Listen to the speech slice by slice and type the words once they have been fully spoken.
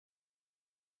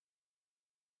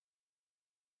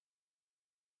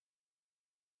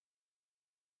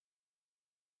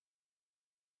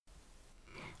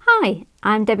Hi,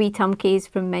 I'm Debbie Tomkies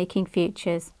from Making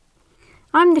Futures.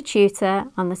 I'm the tutor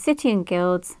on the City and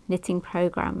Guilds knitting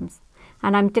programmes,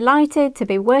 and I'm delighted to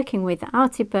be working with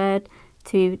Artybird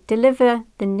to deliver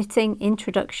the knitting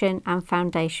introduction and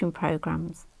foundation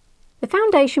programmes. The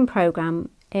foundation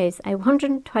programme is a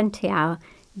 120-hour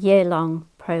year-long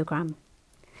programme.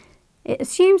 It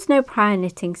assumes no prior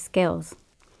knitting skills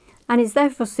and is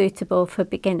therefore suitable for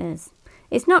beginners.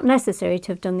 It's not necessary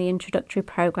to have done the introductory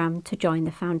programme to join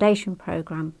the foundation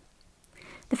programme.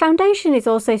 The foundation is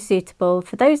also suitable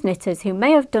for those knitters who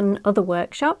may have done other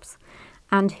workshops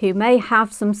and who may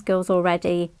have some skills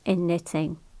already in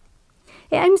knitting.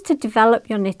 It aims to develop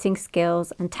your knitting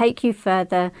skills and take you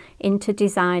further into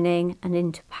designing and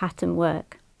into pattern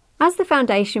work. As the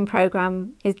foundation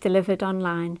programme is delivered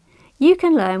online, you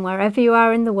can learn wherever you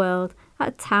are in the world at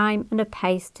a time and a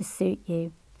pace to suit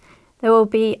you. There will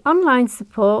be online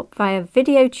support via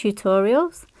video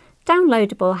tutorials,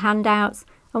 downloadable handouts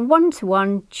and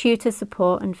one-to-one tutor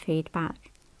support and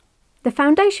feedback. The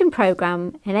foundation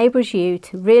programme enables you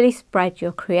to really spread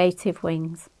your creative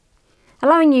wings,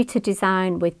 allowing you to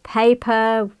design with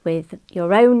paper, with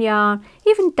your own yarn,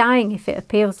 even dyeing if it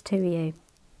appeals to you.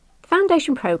 The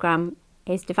foundation programme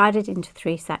is divided into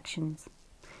 3 sections.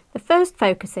 The first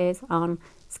focuses on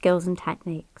skills and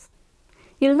techniques.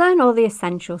 You'll learn all the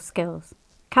essential skills: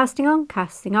 casting on,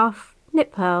 casting off,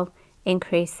 knit purl,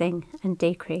 increasing and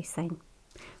decreasing.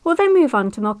 We'll then move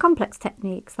on to more complex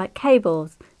techniques like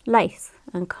cables, lace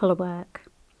and colour work.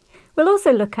 We'll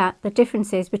also look at the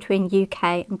differences between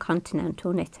UK and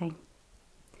continental knitting.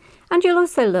 And you'll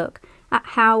also look at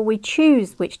how we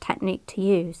choose which technique to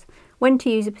use, when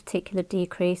to use a particular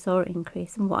decrease or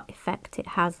increase and what effect it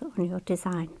has on your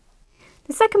design.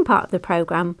 The second part of the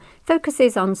programme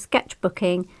focuses on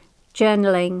sketchbooking,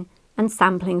 journaling and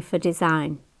sampling for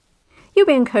design. You'll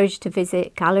be encouraged to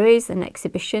visit galleries and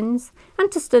exhibitions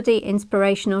and to study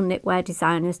inspirational knitwear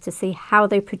designers to see how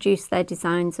they produce their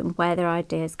designs and where their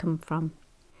ideas come from.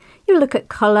 You'll look at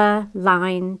colour,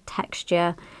 line,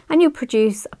 texture, and you'll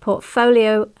produce a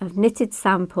portfolio of knitted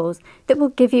samples that will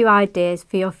give you ideas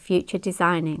for your future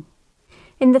designing.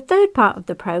 In the third part of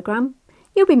the programme,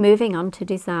 you'll be moving on to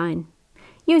design.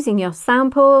 Using your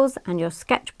samples and your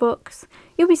sketchbooks,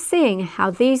 you'll be seeing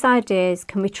how these ideas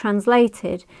can be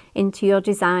translated into your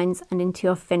designs and into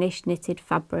your finished knitted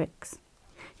fabrics.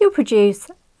 You'll produce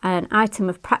an item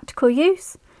of practical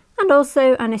use and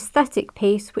also an aesthetic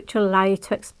piece which will allow you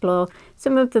to explore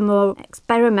some of the more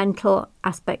experimental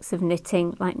aspects of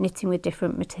knitting, like knitting with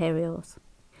different materials.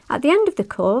 At the end of the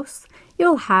course,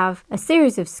 you'll have a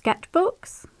series of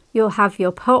sketchbooks, you'll have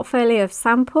your portfolio of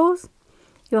samples,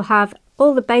 you'll have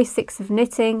all the basics of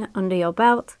knitting under your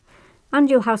belt, and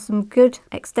you'll have some good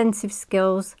extensive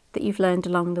skills that you've learned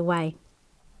along the way.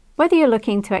 Whether you're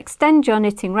looking to extend your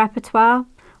knitting repertoire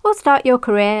or start your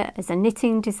career as a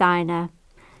knitting designer,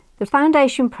 the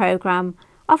foundation programme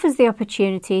offers the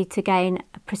opportunity to gain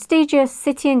a prestigious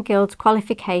City and Guilds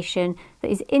qualification that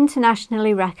is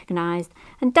internationally recognised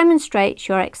and demonstrates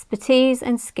your expertise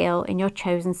and skill in your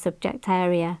chosen subject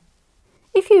area.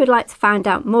 If you would like to find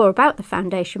out more about the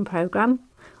foundation programme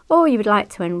or you would like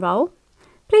to enrol,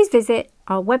 please visit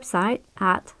our website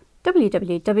at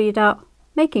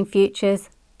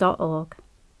www.makingfutures.org.